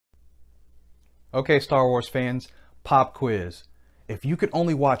Okay, Star Wars fans, pop quiz. If you could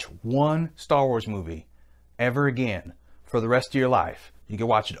only watch one Star Wars movie ever again for the rest of your life, you can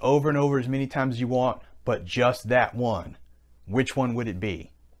watch it over and over as many times as you want, but just that one, which one would it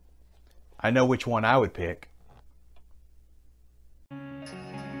be? I know which one I would pick.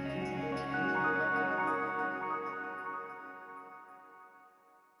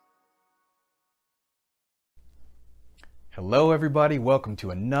 Hello everybody, welcome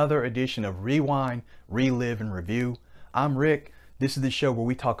to another edition of Rewind, Relive, and Review. I'm Rick. This is the show where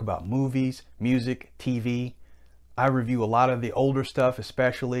we talk about movies, music, TV. I review a lot of the older stuff,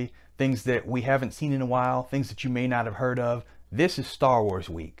 especially things that we haven't seen in a while, things that you may not have heard of. This is Star Wars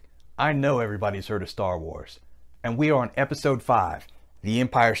week. I know everybody's heard of Star Wars. And we are on episode 5, The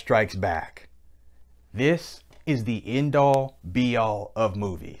Empire Strikes Back. This is the end-all, be-all of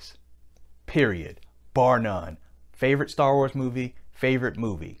movies. Period. Bar none. Favorite Star Wars movie, favorite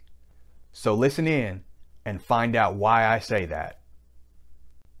movie. So listen in and find out why I say that.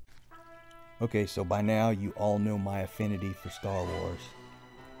 Okay, so by now you all know my affinity for Star Wars.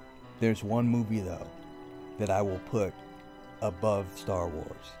 There's one movie though that I will put above Star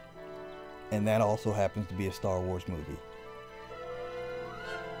Wars. And that also happens to be a Star Wars movie.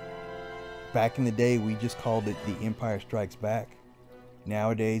 Back in the day we just called it The Empire Strikes Back.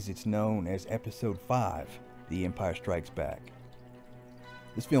 Nowadays it's known as Episode 5. The Empire Strikes Back.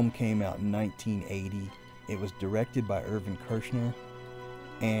 This film came out in 1980. It was directed by Irvin Kershner,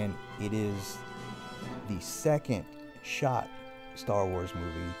 and it is the second shot Star Wars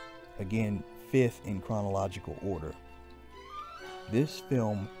movie, again, 5th in chronological order. This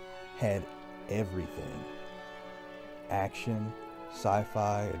film had everything. Action,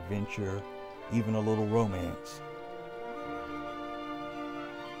 sci-fi, adventure, even a little romance.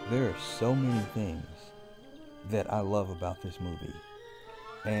 There are so many things that I love about this movie,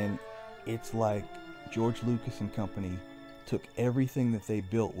 and it's like George Lucas and company took everything that they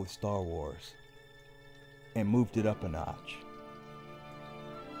built with Star Wars and moved it up a notch.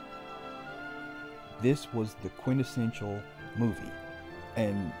 This was the quintessential movie,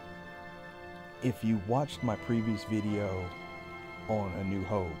 and if you watched my previous video on A New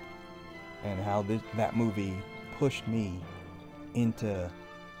Hope and how that movie pushed me into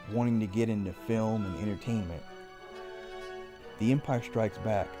wanting to get into film and entertainment, The Empire Strikes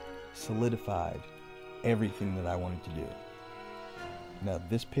Back solidified everything that I wanted to do. Now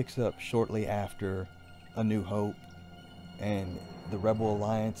this picks up shortly after A New Hope, and the Rebel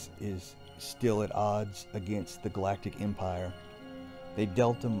Alliance is still at odds against the Galactic Empire. They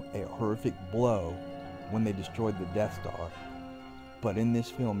dealt them a horrific blow when they destroyed the Death Star, but in this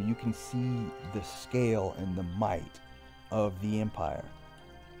film you can see the scale and the might of the Empire.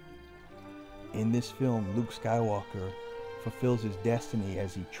 In this film, Luke Skywalker fulfills his destiny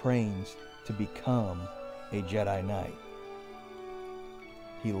as he trains to become a Jedi Knight.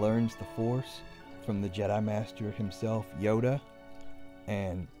 He learns the Force from the Jedi Master himself, Yoda,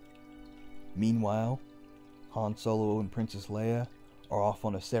 and meanwhile, Han Solo and Princess Leia are off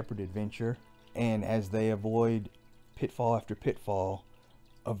on a separate adventure, and as they avoid pitfall after pitfall,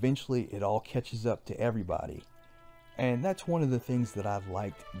 eventually it all catches up to everybody. And that's one of the things that I've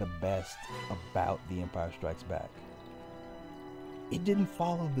liked the best about The Empire Strikes Back. It didn't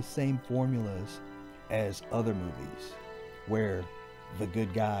follow the same formulas as other movies, where the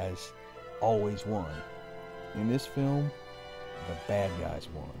good guys always won. In this film, the bad guys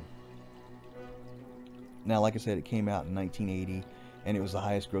won. Now, like I said, it came out in 1980, and it was the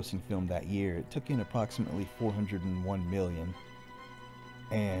highest grossing film that year. It took in approximately $401 million,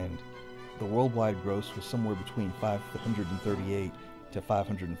 and the worldwide gross was somewhere between 538 to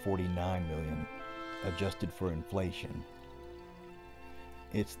 549 million, adjusted for inflation.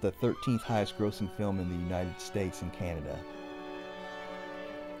 It's the 13th highest grossing film in the United States and Canada.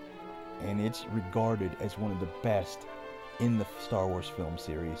 And it's regarded as one of the best in the Star Wars film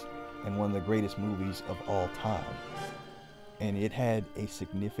series and one of the greatest movies of all time. And it had a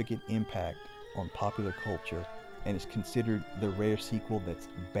significant impact on popular culture and is considered the rare sequel that's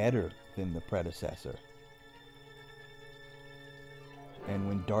better than the predecessor. And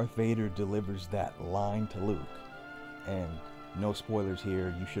when Darth Vader delivers that line to Luke, and no spoilers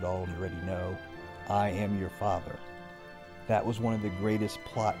here, you should all already know, "I am your father," that was one of the greatest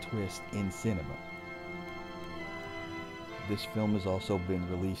plot twists in cinema. This film has also been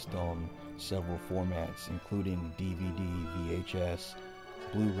released on several formats, including DVD, VHS,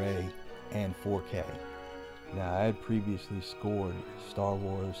 Blu-ray, and 4K. Now, I had previously scored Star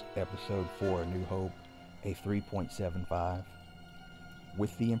Wars Episode 4 A New Hope a 3.75.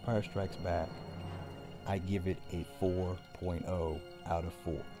 With The Empire Strikes Back, I give it a 4.0 out of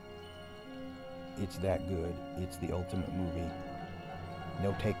 4. It's that good. It's the ultimate movie.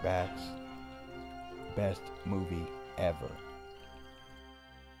 No takebacks. Best movie ever.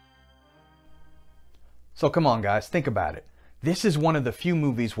 So come on guys, think about it. This is one of the few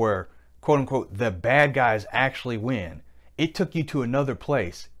movies where, quote unquote, the bad guys actually win. It took you to another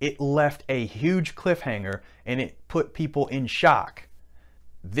place. It left a huge cliffhanger and it put people in shock.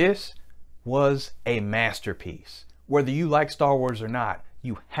 This was a masterpiece. Whether you like Star Wars or not,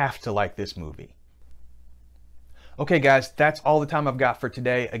 you have to like this movie. Okay guys, that's all the time I've got for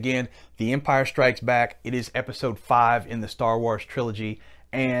today. Again, The Empire Strikes Back. It is episode 5 in the Star Wars trilogy,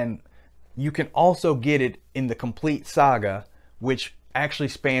 and you can also get it in the complete saga, which actually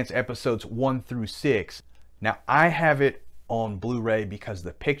spans episodes 1 through 6. Now, I have it on Blu-ray because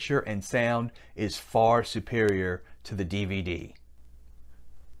the picture and sound is far superior to the DVD.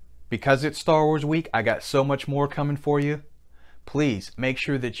 Because it's Star Wars week, I got so much more coming for you. Please make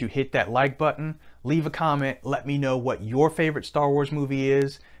sure that you hit that like button, leave a comment, let me know what your favorite Star Wars movie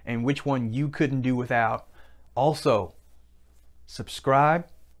is and which one you couldn't do without. Also, subscribe,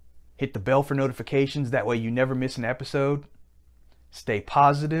 hit the bell for notifications, that way you never miss an episode. Stay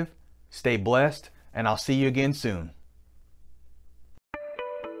positive, stay blessed, and I'll see you again soon.